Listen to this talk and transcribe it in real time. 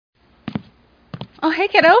Oh, hey,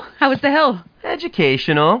 kiddo. How was the hill?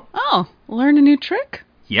 Educational. Oh, learned a new trick?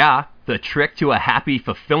 Yeah, the trick to a happy,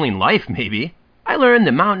 fulfilling life, maybe. I learned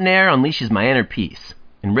that mountain air unleashes my inner peace.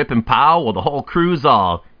 And Rip and Pow, well, the whole crew's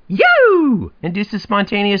all, yoo! Induces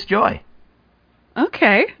spontaneous joy.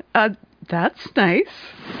 Okay, that's nice.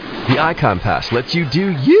 The Icon Pass lets you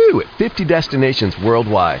do you at 50 destinations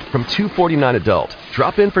worldwide from $249 adult.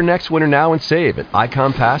 Drop in for next winter now and save at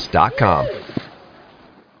iconpass.com.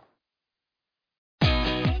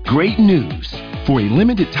 Great news! For a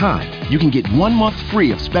limited time, you can get 1 month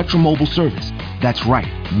free of Spectrum Mobile service. That's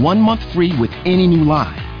right, 1 month free with any new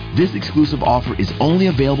line. This exclusive offer is only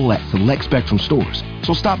available at select Spectrum stores,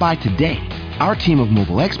 so stop by today. Our team of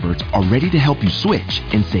mobile experts are ready to help you switch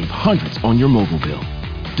and save hundreds on your mobile bill.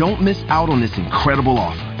 Don't miss out on this incredible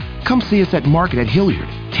offer. Come see us at Market at Hilliard,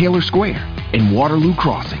 Taylor Square, and Waterloo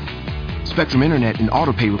Crossing. Spectrum Internet and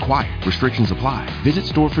autopay required. Restrictions apply. Visit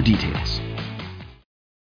store for details.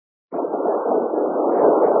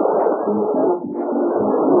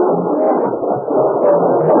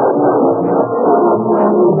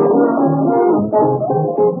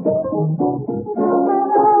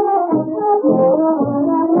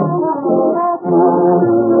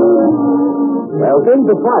 Well, things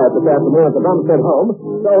are quiet this afternoon at the Bumstead home,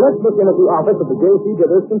 so let's look in at the office of the J.C.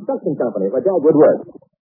 Dithers Construction Company, where Dagwood works.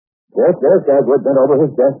 Yes, Dagwood bent over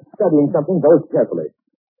his desk, studying something very carefully.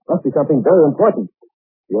 Must be something very important.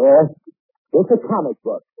 Yes, it's a comic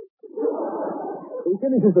book. He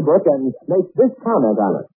finishes the book and makes this comment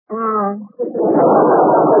on it. Well,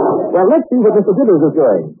 let's see what Mr. Dithers is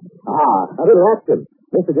doing. A little action.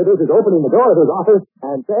 Mr. Dithers is opening the door of his office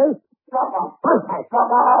and says, come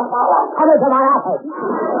into my office.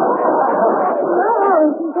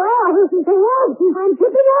 I'm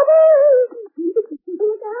tipping over.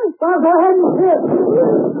 Well, go ahead and sit.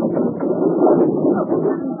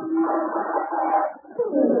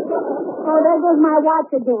 Oh, there goes my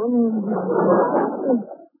watch again.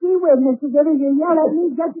 Gee whiz, Mr. Dithers, you yelled at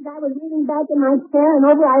me just as I was leaning back in my chair, and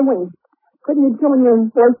over I went. Couldn't you tone your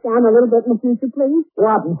voice down a little bit in the future, please?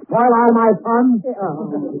 What, and spoil all my fun?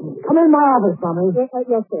 Come in my office, Tommy.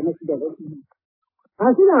 Yes, sir, Mr. Dithers.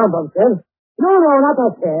 Now, sit down, Bumstead. No, not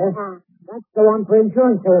that chair. That's the one for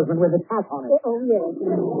insurance salesmen with the tap on it. Oh, yes.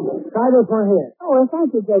 Try this one here. Oh,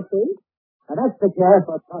 thank you, J.C. Now, that's the chair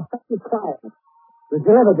for prospective quietness. It was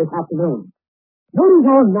delivered this afternoon. Notice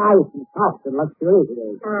how nice and soft and luxurious it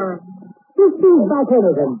is. Just ease back in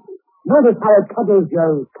it and notice how it cuddles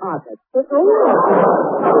your carpet.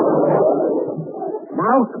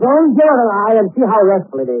 Now, close your other eye and see how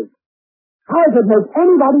restful it is. How does it make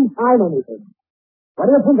anybody sign anything? What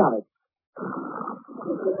do you think of it?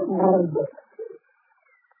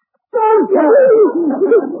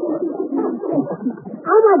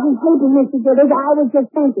 I wasn't sleeping, Mr. Dithers. I was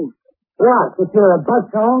just thinking. What? That you're a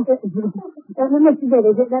buzzsaw? Mr.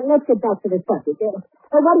 Dithers, let's get back to the subject.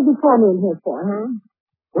 What did you call me in here for, huh?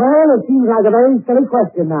 Well, it seems like a very silly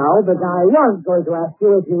question now, but I was going to ask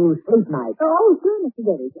you if you sleep nights. Oh, sure, Mr.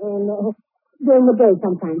 Dithers. And during the day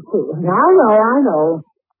sometimes, too. I know.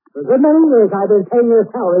 For a good many years I've been paying your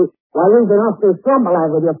salary while you've been off to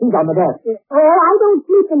Slumberland with your feet on the desk. I don't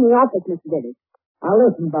sleep in the office, Mr. Dithers. Now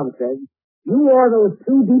listen, Bumstead. You wore those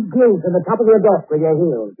 2 deep grooves in the top of your desk with your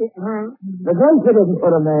heels. The gangster didn't put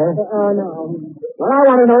them there. Oh, no. What I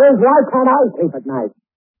want to know is why can't I sleep at night?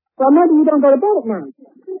 Well, maybe you don't go to bed at night.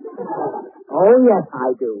 Oh, yes,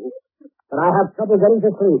 I do. But I have trouble getting to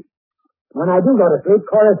sleep. When I do go to sleep,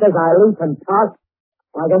 Cora says I leap and toss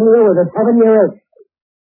like an eel with a 7-year itch.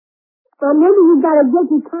 Well, maybe you've got a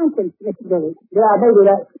guilty conscience, Mr. Dithers. Yeah, maybe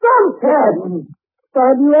that. Bumstead! So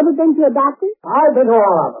have you ever been to a doctor? I've been to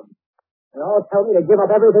all of them. They all tell me to give up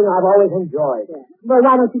everything I've always enjoyed. Yeah. Well,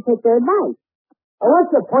 why don't you take their advice? Oh, what's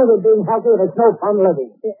the point of being healthy if it's no fun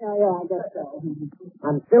living? Yeah, I guess so.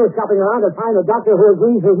 I'm still shopping around to find a doctor who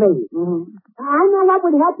agrees with me. I know what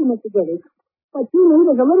would help you, Mr. Dithers. What you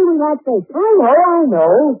need is a little relaxation. I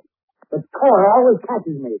know. But Cora always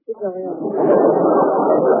catches me. Well,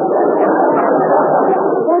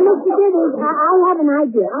 Mr. Dithers, I have an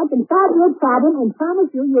idea. I can solve your problem and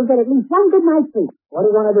promise you'll get at least one good night's sleep. What do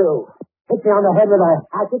you want to do? Hit me on the head with a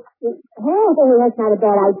hatchet? Hey, that's not a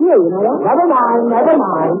bad idea, you know that? Never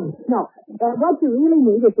mind. No. What you really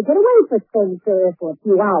need is to get away for a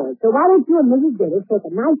few hours. So why don't you and Mrs. Dithers take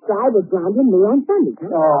a nice drive with Blondie and me on Sunday, huh?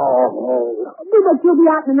 Oh. But you'll be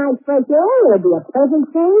out in the nice fresh air. It'll be a pleasant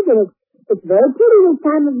change, and it's very pretty this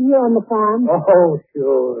time of year on the farm. Oh,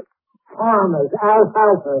 sure. Farmers,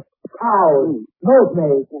 alfalfa, cows,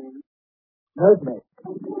 milkmaids. Milkmaids.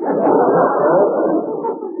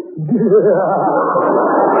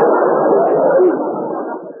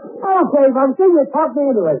 Oh, Okay, Bumpster, you talked me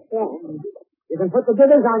into it. Yeah. You can put the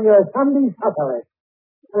bitters on your Sunday supper list.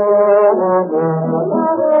 I'm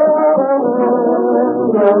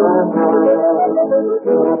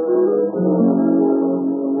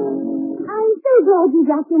so glad you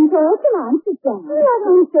got in, Cora. Come on, sit down. Yeah,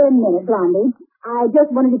 only stay a minute, Blondie. I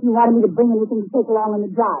just wondered if you wanted me to bring anything to take along on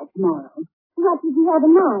the drive tomorrow. What did you have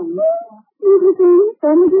in mind? Everything,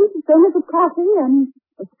 sandwiches, a thermos of coffee, and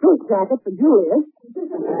a straight jacket for Julius.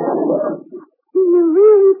 Do you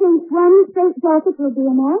really think one straight jacket will be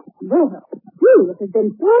enough? Well, Julius has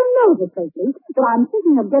been so nervous lately that I'm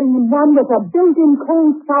thinking of getting him one with a built-in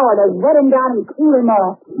cold shower to wet him down and cool him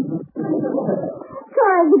off.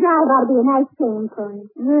 Sure, the drive ought to be a nice change for him.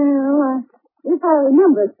 Well, if I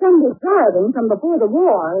remember Sunday driving from before the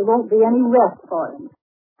war, it won't be any rest for him.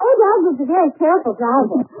 Oh, Dad was a very careful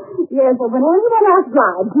driver. Yes, but when anyone else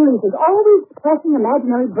drives, Julius is always pressing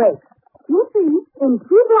imaginary brakes. You see, in 2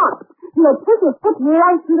 blocks, he'll put his foot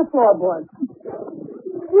right through the floorboard.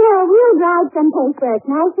 Yeah, we'll drive someplace where it's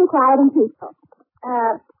nice and quiet and peaceful.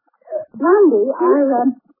 Blondie,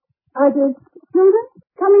 are the children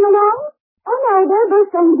coming along? Oh, no, they're both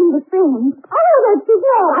going to be the twins. Oh, that's too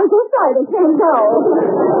bad. I'm so sorry they can't go.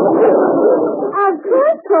 Of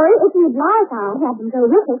course, Corey, if you'd like, I'll have them go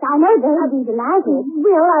with us. I know they'll be delighted.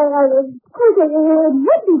 Well, of course, it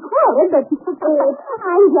would be crowded, but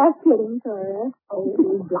I'm just kidding, Cora. Oh,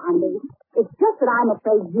 Blondie. It's just that I'm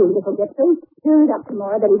afraid Julius will get so stirred up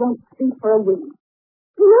tomorrow that he won't sleep for a week.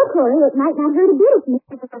 You know, Corey, it might not hurt a bit if you...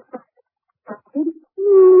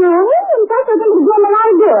 No, in fact, I think it's doing a lot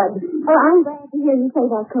of good. Oh, I'm glad to hear you say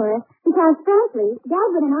that, Cora. Because, frankly,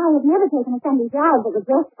 Dagwood and I have never taken a Sunday drive that was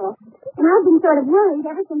restful. And I've been sort of worried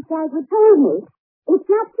ever since Dagwood told me. It's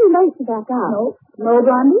not too late to back out. No,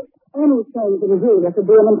 Blondie. Any change in Julius would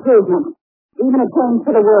be an improvement. Even a change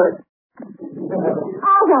for the worse.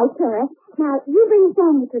 All right, Cora. Now, you bring a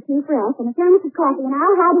sandwich or two for us and a thermos of coffee, and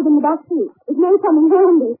I'll hide it in the back seat. It may come in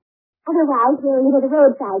handy. Otherwise, we'll eat at a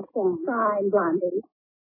roadside stand. Fine, Blondie.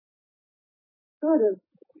 Sort of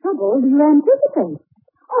trouble do you anticipate?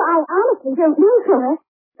 Oh, I honestly don't know, Cora.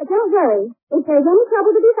 But don't worry. If there's any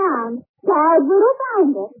trouble to be found, Dad will find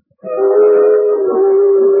it.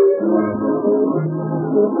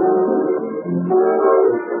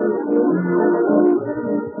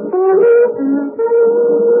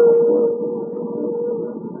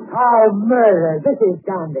 Oh, murder. This is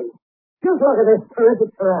dandy. Just look at this terrific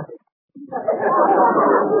traffic.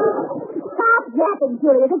 Stop yapping,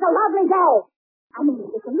 Julius. It's a lovely day. I mean,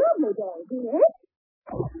 it's a lovely day, dear.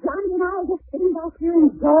 Johnny and I are just sitting back here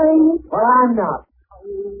enjoying it. Well, I'm not. Oh,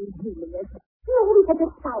 Julius. You're really such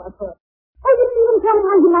a sourpuss. Oh, you didn't even tell me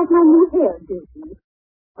how you like my new hair, did you?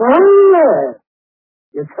 Oh, yes.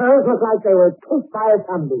 Your curls look like they were kissed by a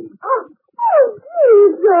sunbeam. Oh,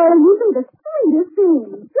 geez, girl, you do the sweetest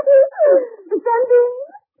thing. The sunbeam?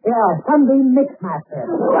 Yeah, sunbeam mixmaster.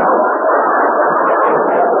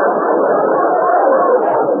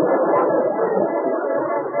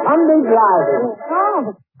 Sunday driving. Oh,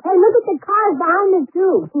 hey, look at the cars behind us,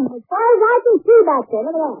 too. As far as I can see back there,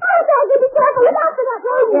 look at that. Oh, Dad, be careful. Look out for that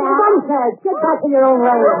road. Yeah, I'm sad. Get back in your own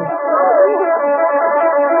lane.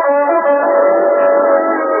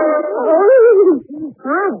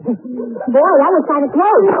 Hi. Boy, that was kind of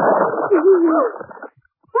close.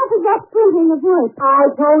 What was that printing of wood? I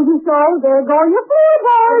told you so. There go your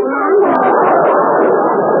floorboards.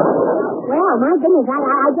 Well, my goodness,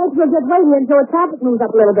 I guess we'll just wait here until the traffic moves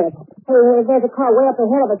up a little bit. Hey, there's a car way up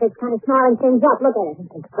ahead of us that's kind of snarling things up. Look at it.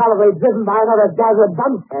 It's probably driven by another Dagwood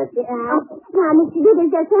Bumstead. Yeah. Now, Mr. Dithers,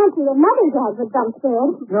 there can't be another Dagwood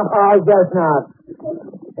Bumstead. No, I guess not.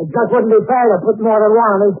 It just wouldn't be fair to put more than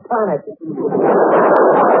one on each planet.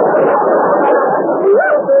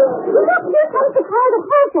 Look, here comes the car to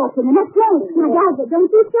park us in the next lane. Now, Dagwood, don't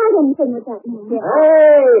you start anything with that man.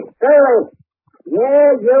 Hey, Shirley.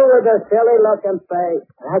 Yeah, you with a silly-looking face.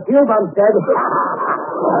 That's you, Bumstead.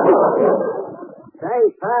 Say,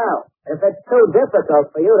 pal, if it's too difficult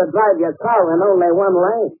for you to drive your car in only one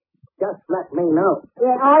lane, just let me know.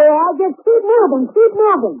 Yeah, all right, just keep moving, keep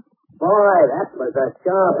moving. Boy, that was a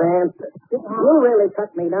sharp answer. You really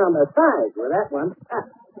cut me down to size with that one.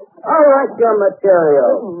 All right, your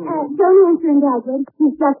material. Don't answer him, Dagwood.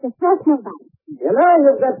 He's just a fresh nobody. You know,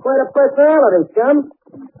 you've got quite a personality, chum.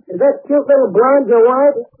 Is that cute little blonde your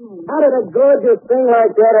wife? How did a gorgeous thing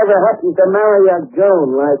like that ever happen to marry a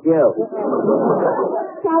goon like you?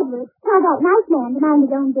 Dagwood, tell that nice man to mind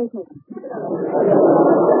his own business.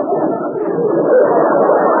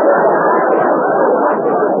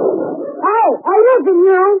 Hey, listen,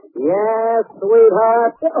 you. Yes,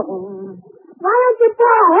 sweetheart. Why don't you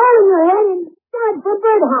put a hole in your head and Good for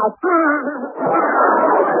birdhouse.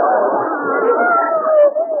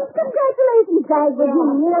 Congratulations, Dagwood. You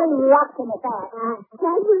really rocked him at that.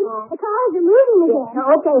 Dagwood, the cars are moving again.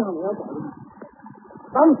 Okay, honey, okay.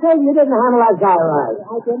 Some say you didn't handle that guy right.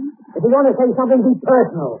 I didn't? If you want to say something, be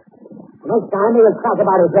personal. Next time, we'll talk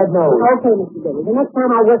about his red nose. Okay, Mr. Billy. The next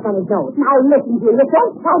time I work on his nose. Now, listen, Julia.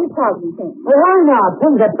 Don't try to tell me things. Well, why not?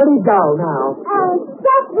 Things are pretty dull now.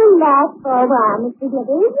 Just relax for a while, Mr. Billy.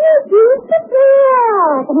 You use the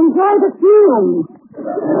beer and enjoy the feeling.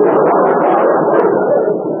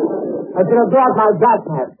 I should have brought my gas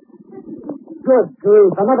mask. Good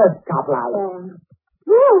grief, another stoplight.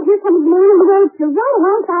 Well, here comes the man in the roadster right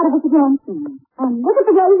alongside of us again. And look at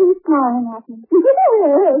the way he's smiling at me. And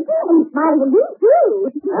he's smiling at me, too.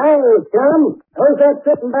 Hey, chum, who's that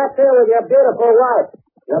sitting back there with your beautiful wife?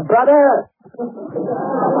 Your brother?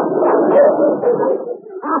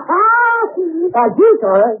 You,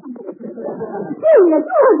 Tora. Julia,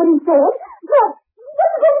 you heard what he said. Look, what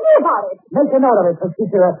are you going to do about it? Make a note of it for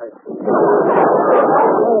future reference. Hey,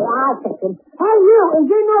 I'll take him. Hey, you, is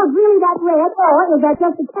your nose really that red, or is that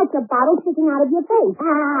just a ketchup bottle sticking out of your face?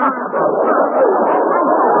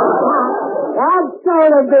 That's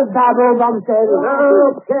sort of big babble, Bumstead.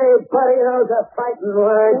 Okay, buddy, those are fighting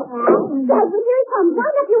words. Dagwood, here he comes.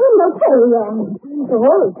 Down up your window, too.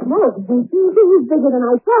 Holy smokes, he's bigger than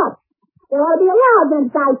I thought. There ought to be a law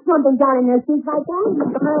against guys slumping down in their seats like that.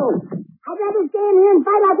 I'd rather stay in here and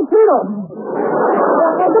fight like a turtle.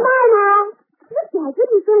 Hey, goodbye now. Look, Dagwood,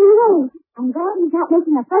 he's going away. I'm glad he's not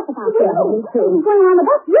making a fuss about this. He's going on the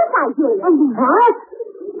bus with us, Julia. What?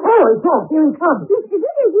 Holy cow, here he comes. Mr.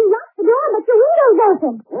 Dillard, you locked the door, but your window's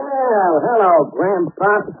open. Well, hello,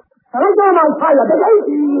 Grandpa. Let go of my fire,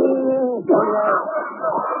 baby.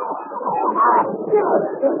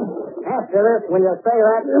 After this, when you say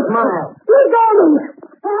that, smile. He's going.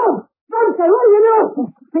 Oh, Bumstead, what are you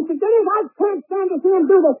doing? Mr. Dillard, I can't stand to see him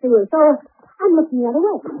do this to you, so I'm looking the other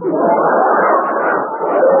way.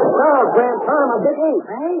 So, Grandpa, I'm a big ink,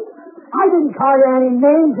 eh? I didn't call you any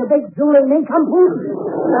names, you big drooling nincompoop.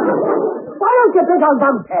 Why don't you pick on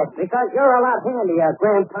Bumstead? Because you're a lot handier,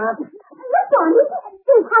 Grandpa. Look, Johnny,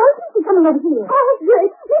 how is he coming over here? Oh,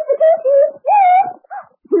 good. Mr. Casey, yes.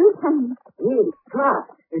 Here's coming. He's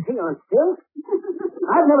smart. Is he on stilts?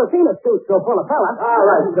 I've never seen a suit so full of fellas. All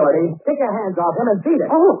right, Shorty. Take your hands off him and beat it.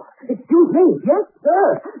 Oh, excuse me. Yes, sir.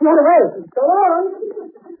 Run away. So long.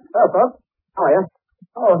 Hello, folks. How are you?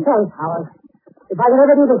 Oh, thanks, Howard. If I can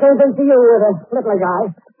ever do the same thing to you with a little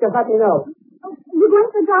guy, just let me know. You going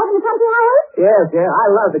for a drive in the country, Howard? Yes. I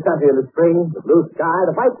love the country in the spring. The blue sky,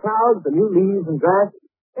 the white clouds, the new leaves and grass.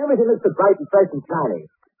 Everything looks so bright and fresh and shiny.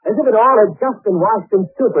 As if it all had just been washed in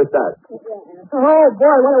super suds. Oh,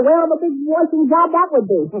 boy, what a whale of a big washing job that would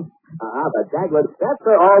be. But Dagwood, that's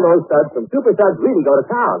where all those suds from Super Suds really go to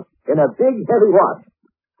town. In a big, heavy wash.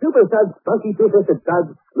 Super Suds, funky two-fisted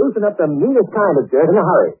suds, loosen up the meanest kind of dirt in a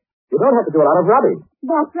hurry. You don't have to do a lot of rubbing.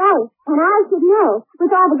 That's right. And I should know.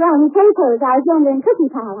 With all the growing potatoes I was yonder in Cookie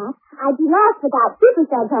Pile, I'd be lost without Super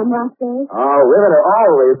Suds on wash days. Oh, women are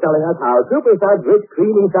always telling us how Super Suds, rich,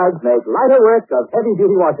 creamy suds make lighter work of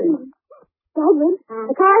heavy-duty washing. Dagwood,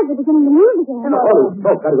 the cars are beginning to move again. Holy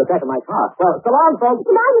smoke, gotta get back in my car. Well, so long, folks.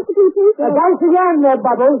 Goodbye, Mr. Peachy. Thanks again,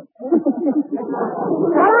 Bubbles.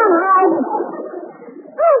 So long, Howard.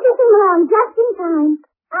 Oh, you came along just in time.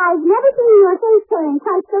 I've never seen your face turn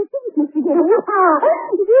quite so sweet, Mr. Dillard.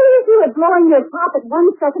 Julius, you were blowing your top at 1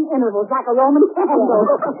 second intervals like a Roman candle.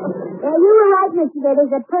 You were right, Mr. Dillard.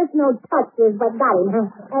 The personal touch is what got him.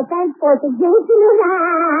 Thanks for suggesting it.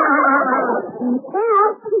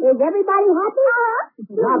 Well, is everybody happy?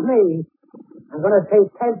 Not me. I'm going to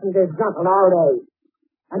take tents in this jungle all day.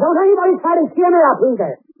 And don't anybody try to cheer me up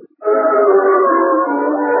either.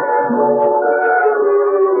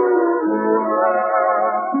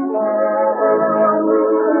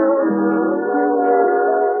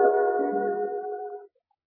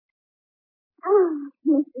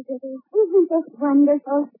 Mr. Dillard, isn't this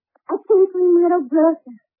wonderful? A tinkling little brook,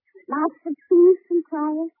 lots of trees and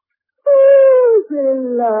flowers. Oh, pretty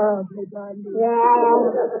lovely, Bundy.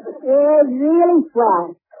 Yeah, it's really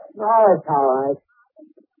swell. Oh, it's all right.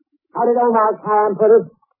 How did Omar Khayyam put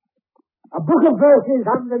it? A book of verses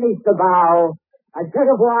underneath the bough, a jug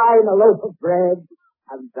of wine, a loaf of bread,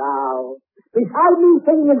 and thou, beside me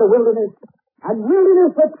singing in the wilderness, and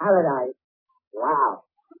wilderness with paradise. Wow.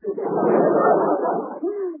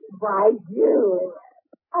 Why, Julie.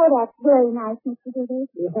 Oh, that's very nice, Mr. Dillard.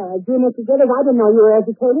 Yeah, gee, Mr. Dillard, I didn't know you were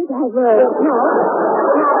educated. No. No,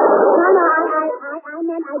 I I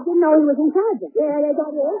meant I didn't know he was intelligent. Yeah, that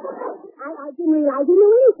is. I didn't realize he knew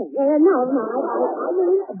anything. No. I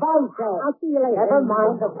mean... Bombshell. I'll see you later. Never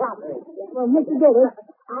mind the flattery. Well, Mr. Dillard,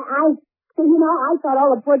 I thought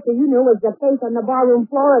all the portrait you knew was the face on the ballroom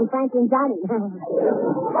floor and Franklin Johnny.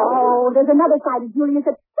 Oh, there's another side of Julius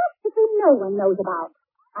that practically no one knows about.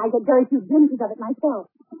 I get very few glimpses of it myself.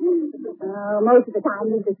 Most of the time,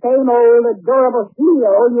 he's the same old, adorable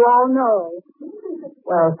hero you all know.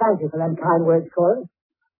 Well, thank you for them kind words, Cora.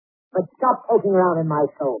 But stop poking around in my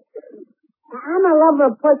soul. I'm a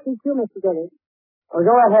lover of portraits too, Mr. Dillard. Oh,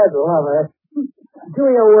 go ahead, lover. Do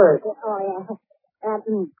your work. Oh, yeah.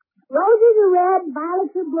 Roses are red,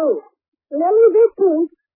 violets are blue. Lilies are pink,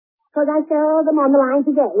 because I saw them on the line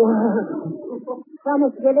today. Well,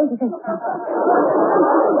 Mr. Dillard.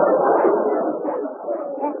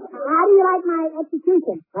 How do you like my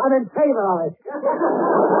execution? I'm in favor of it.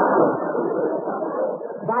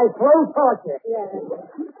 By slow torture. Yeah.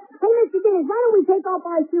 Hey, Mr. Dillard, why don't we take off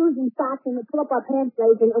our shoes and socks and pull up our pants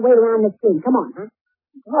legs and wait around the street? Come on, huh?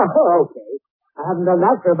 Oh, okay. I haven't done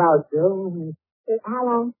that for about How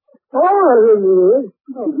long? Oh, years.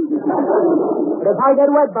 But if I get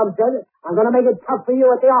wet, Bumstead, I'm going to make it tough for you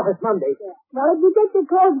at the office Monday. Yeah. Well, if you get your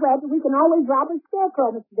clothes wet, we can always rob a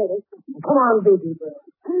scarecrow, Mr. Dillard. Come on, beekeeper.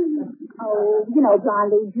 Oh, you know,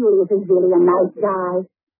 Blondie, Julius is really a nice guy.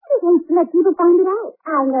 He wants to let people find it out.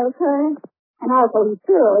 I know, sir. And also, he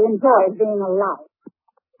thoroughly enjoys being alive.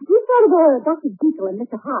 You sort of Dr. Beetle and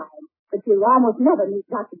Mr. Hyde, but you almost never meet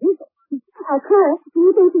Dr. Beetle. Kurt, do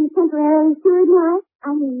you think he's temporarily cured now?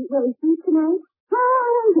 I mean, will he sleep tonight? I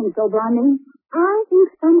don't think so, Blondie. I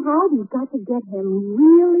think somehow we've got to get him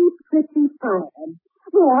really pretty tired.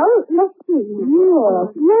 Well, let's see.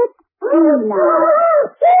 Yes, let's see now.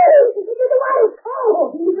 The water's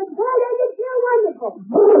cold. Boy, doesn't feel wonderful.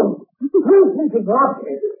 Since he dropped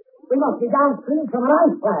it, we must be downstream from an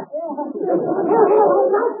ice plant.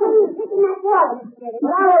 Not when you're picking that water, Mr. Dillard.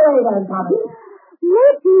 Right away then, Tommy.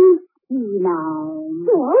 Let me see now.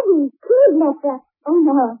 Well, we could let the... Oh,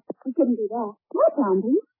 no, we couldn't do that. What,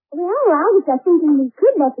 Blondie? Well, I was just thinking we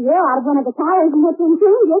could let the air out of one of the tires and let them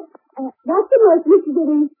change it. That's the most Mr.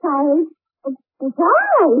 Dillard's tires.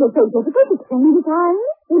 Why? It's so difficult to change the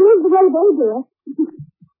tires. It is the way they do it.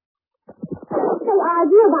 They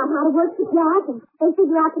argue about how to work the jack, and they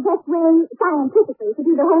figure out the best way scientifically to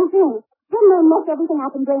do the whole thing. Then they mess everything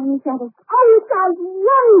up and blame each other. Oh, it sounds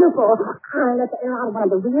wonderful. I'll let the air out of one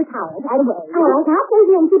of the rear tires right away. All right, I'll stay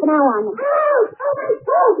here and keep an eye on them. Oh, my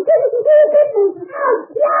God. Goodness.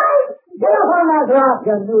 Oh, yes. Get up on that rock,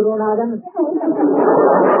 you noodle noggin.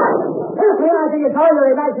 Personally, I think it's all your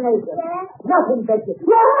imagination. Yeah? Nothing fits it.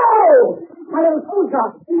 Whoa! My little food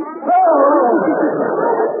shop.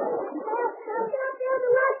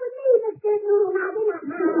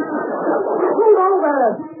 Move over.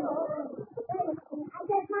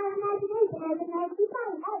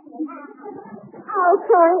 Oh,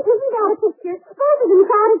 Corey, isn't that a picture? Both of them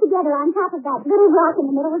crowded together on top of that little rock in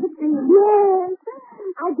the middle of the stream. Yes.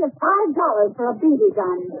 I'd give $5 for a BB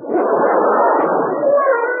gun.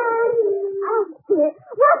 Oh, dear.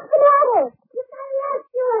 What's the matter? You got an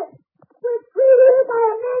accident. We're treated by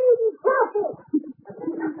a man-eating crawfish.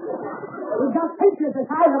 We've got pictures the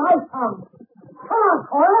size of ice pumps. Come on,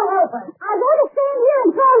 Cora, help us. I'm going to stand here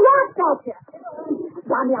and throw rocks at you.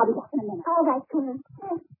 Johnny, I'll be back in a minute. All right, Corey. How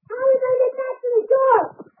are you going to get back to the door?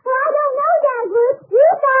 Well, I don't know, Dagwood. You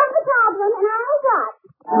solve the problem, and I'll watch.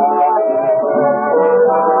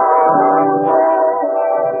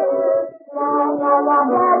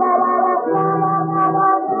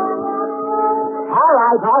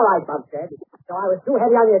 All right, Bumstead. So I was too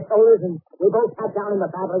heavy on your shoulders, and we both sat down in the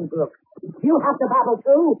babbling brook. You have to babble,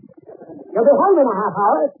 too. You'll be home in a half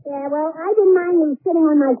hour. Yeah, well, I didn't mind you sitting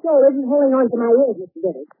on my shoulders and holding on to my ears, Mr.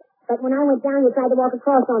 Dillard. But when I went down, you tried to walk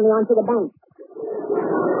across on me onto the bank.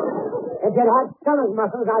 If you'd had stomach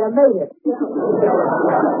muscles, I'd have made it.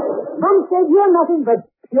 Bumstead, you're nothing but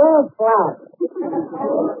pure flat.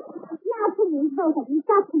 Now, please, both of you,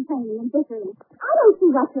 stop complaining and bickering. I don't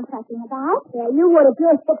see what you're fussing about. Yeah, you would if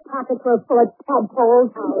your hip pockets were full of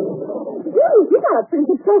tadpoles. You got a pretty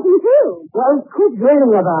good person, too. Well, quit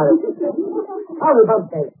dreaming about it. Tell me,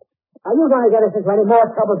 Bumstead, are you going to get us into any more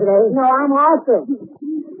trouble today? No, I'm all through.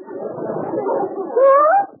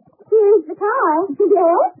 Well, here's the car.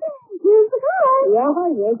 Yes? Here's the car. Yeah,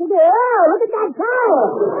 here's the car. Oh, look at that car.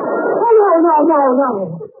 Oh,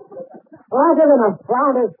 no. Larger than a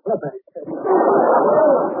flounder's slipper.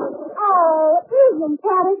 Oh, isn't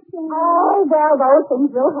that a shame? Oh, well, those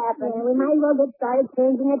things will happen. Yeah, we might as well get started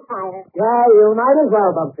changing a tire. Yeah, you might as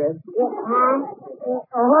well, Bumstead. Yeah,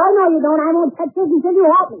 no, you don't. I won't touch this until you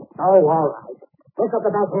help me. Oh, all right. Pick up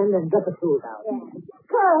the back end and get the tools out. Yeah.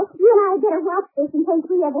 Cora, you and I better watch this in case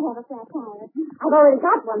we ever have a flat tire. I've already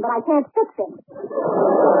got one, but I can't fix it.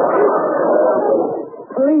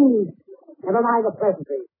 Please. Never mind the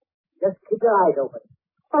pleasantries. Just keep your eyes open.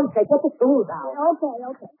 Sunset, get the tools out. Okay.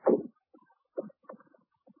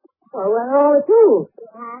 Well, where are all the tools?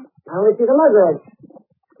 Yeah. I only see the luggage.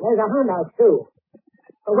 There's a handout, too.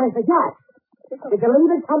 But where's the jack? Did you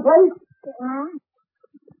leave it someplace? Yeah.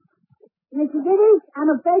 Mr. Dithers, I'm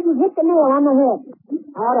afraid you hit the nail on the head.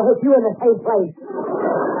 I ought to hit you in the same place.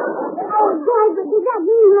 Oh, David, does that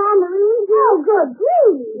mean you're on the room? Oh, good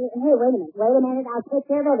grief. Hey, wait a minute. I'll take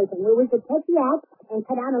care of everything. We could take the axe and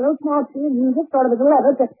cut down a little small tree and use it sort of as a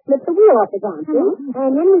lever to lift the wheel off the ground, see?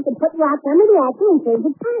 And then we could put rocks under the axle and change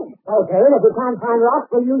the tire. Okay, and if you can't find rocks,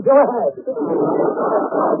 we'll use your head.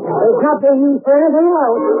 It's not being used for anything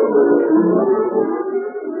else.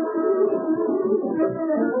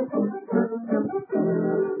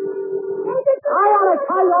 I ought to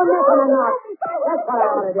tie your neck in a knot. That's what I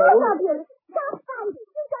ought to do. Stop fighting.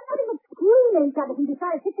 You've got nothing but screaming each other since you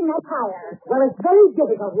started fixing that tire. Well, it's very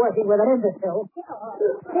difficult working with an imbecile.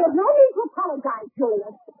 There's no need to apologize,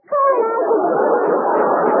 Julius.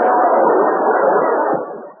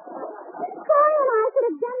 Corey and I could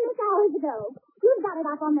have done this hours ago. You've got it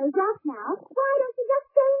up on those rocks now. Why don't you just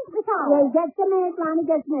change the tire? Well, just a minute, Ronnie,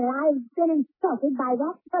 just a minute. I've been insulted by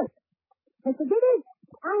that person. Mr. Dithers,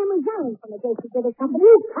 I am resigning from the J.C. Dithers Company.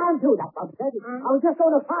 You can't do that, Bumstead. I was just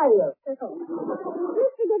going to fire you. Mr.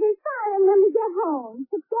 Dithers, fire him when we get home.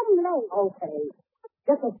 It's getting late. Okay.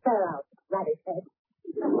 Get the spare out, Radish head.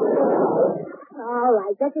 All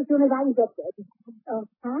right, just as soon as I can get there. Oh,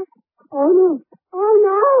 huh? Oh, no.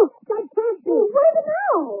 That can't be. Where's it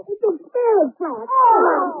now? It's a spare flat. Oh,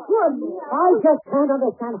 my goodness. I just can't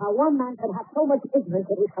understand how one man can have so much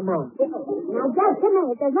ignorance at his command. Now, just a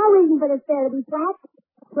minute. There's no reason for the spare to be flat.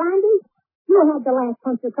 Blondie, you had the last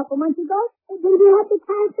puncture a couple months ago. Didn't you have the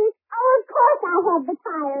tire fixed? Oh, of course I have the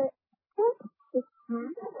tire. Huh?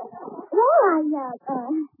 Well,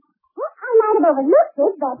 I might have overlooked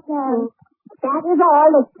it, but, that is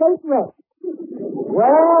all the state risk.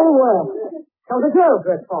 Well. So the girls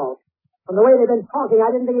are at fault. From the way they've been talking, I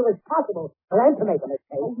didn't think it was possible for them to make a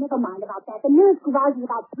mistake. Oh, never mind about that. The nearest garage is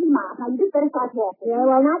about 3 miles. Now, you just better start walking. Yeah,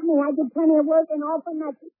 well, not me. I did plenty of work and all for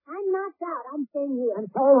nothing. I'm knocked out. I'm staying here. And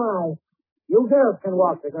so am I. You girls can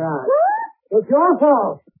walk the garage. It's your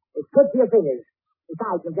fault. It's good for your fingers.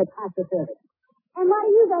 Besides, you'll get past the service. And what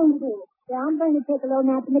are you going to do? Well, I'm going to take a little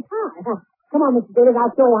nap in the car. Come on, Mr. Dithers.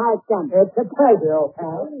 I'll show you how it's done. It's a pleasure, old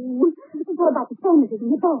pal. What about the sandwiches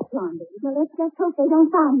in the bath, Blondie? Well, let's just hope they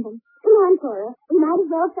don't find them. Come on, Cora. We might as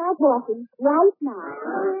well start walking right now.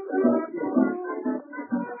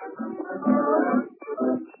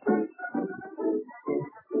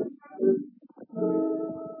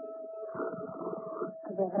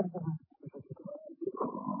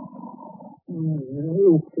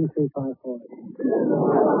 East 2354.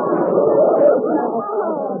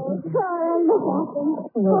 Cora, look at them.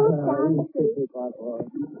 Both down the street.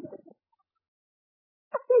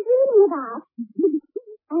 What's they dreaming about?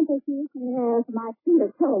 Aren't they cute? Yes, my feet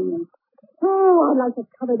are killing me. Oh, I'd like to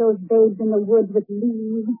cover those babes in the woods with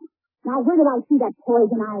leaves. Now, where did I see that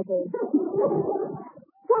poison ivy?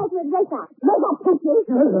 Jasmine, wake up. Wake up, quickly.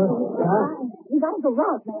 You got to go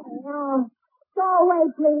out, man. Go away,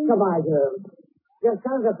 please. Goodbye, girls. Your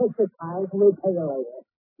sons are fixed the tires and we'll pay you later.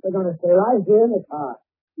 We're going to stay right here in the car.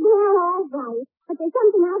 Well, all right. But there's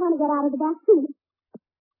something I want to get out of the back seat.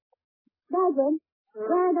 Dagwood,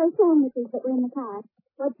 where are those sandwiches that were in the car?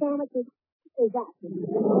 What sandwiches is that? You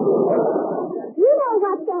know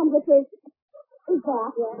what sandwiches is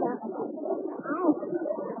that?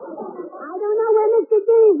 I don't know where Mr.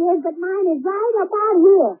 D's is, but mine is right about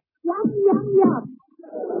here. Yum, yum, yum.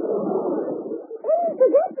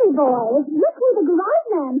 Incidentally, boys, look who the garage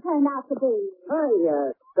man turned out to be.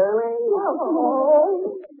 Hiya, Sterling.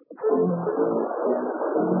 Oh.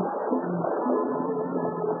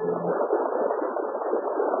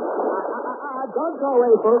 Don't go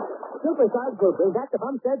away, folks. Supersize Group is at the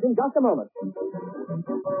Bumsteads in just a moment.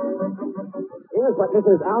 Here's what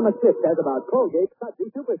Mrs. Alma Smith says about Colgate Sudsy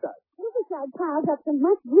Supersize. Supersize piles up so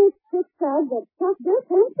much rich, thick suds that stuff dirt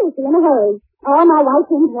turns fishy in a hurry. All my white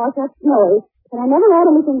things wash up snowy, but I never had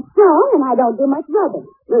anything strong, and I don't do much rubbing.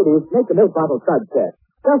 Ladies, make the milk bottle Suds test.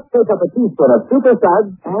 Just take up a teaspoon of Super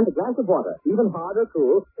Suds and a glass of water, even hard or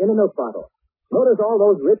cool, in a milk bottle. Notice all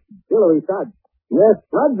those rich, billowy suds. Yes,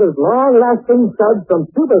 Suds is long-lasting suds from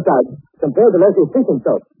Super Suds compared to less efficient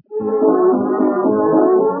soap.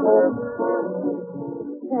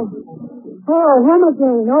 Oh,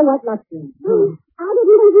 homogeneous. Oh, what luxury. I didn't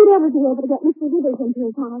think you'd ever be able to get Mr. Withers into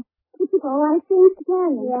his house. It took all our strength to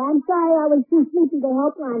carry him. Yeah, I'm sorry I was too sleepy to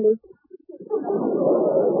help Randy. I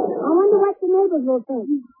wonder what the neighbors will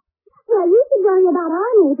think. Well, you should worry about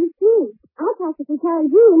our neighbors, too. I practically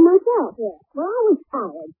carried you in myself. Yeah. Well, I was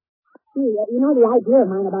tired. Gee, you know, the idea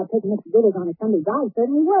of mine about taking Mr. Withers on a Sunday drive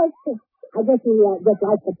certainly works. I guess he just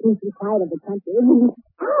likes the peace and quiet of the country.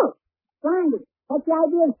 Ouch! Randy, what's the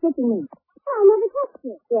idea of sticking me? Oh, I never touched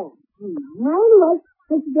you. Yeah. Well, anyway,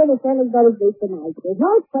 Mr. Withers certainly got his sleep tonight. There's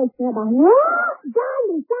no question about it.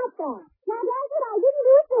 Randy, stop that. Now, that's what I didn't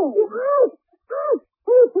do this. Ouch! Ouch!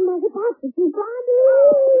 Hey, come on, get back to you, Randy.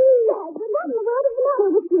 What in the world is the matter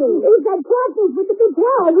with you? It was that catfish with the big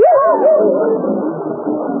claws.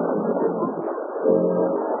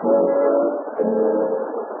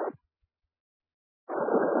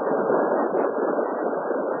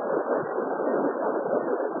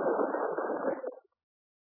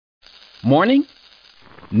 Morning,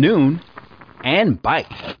 noon, and bite.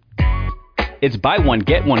 It's buy one,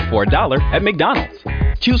 get one for $1 at McDonald's.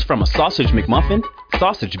 Choose from a sausage McMuffin,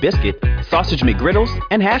 sausage biscuit, sausage McGriddles,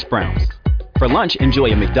 and hash browns. For lunch,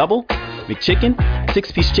 enjoy a McDouble, McChicken,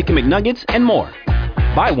 6-piece chicken McNuggets, and more.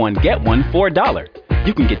 Buy one, get one for $1.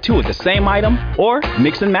 You can get two of the same item or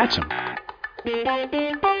mix and match them.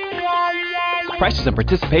 Prices and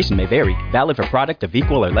participation may vary. Valid for product of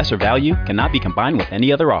equal or lesser value. Cannot be combined with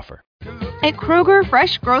any other offer. At Kroger,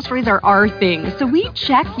 fresh groceries are our thing, so we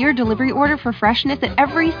check your delivery order for freshness at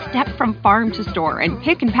every step from farm to store and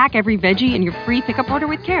pick and pack every veggie in your free pickup order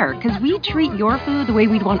with care, because we treat your food the way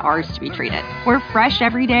we'd want ours to be treated. We're fresh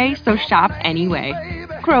every day, so shop anyway.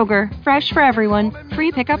 Kroger, fresh for everyone.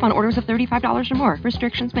 Free pickup on orders of $35 or more.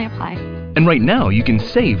 Restrictions may apply. And right now, you can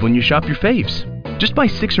save when you shop your faves. Just buy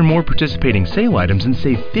 6 or more participating sale items and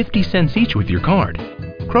save 50 cents each with your card.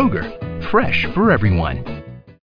 Kroger, fresh for everyone.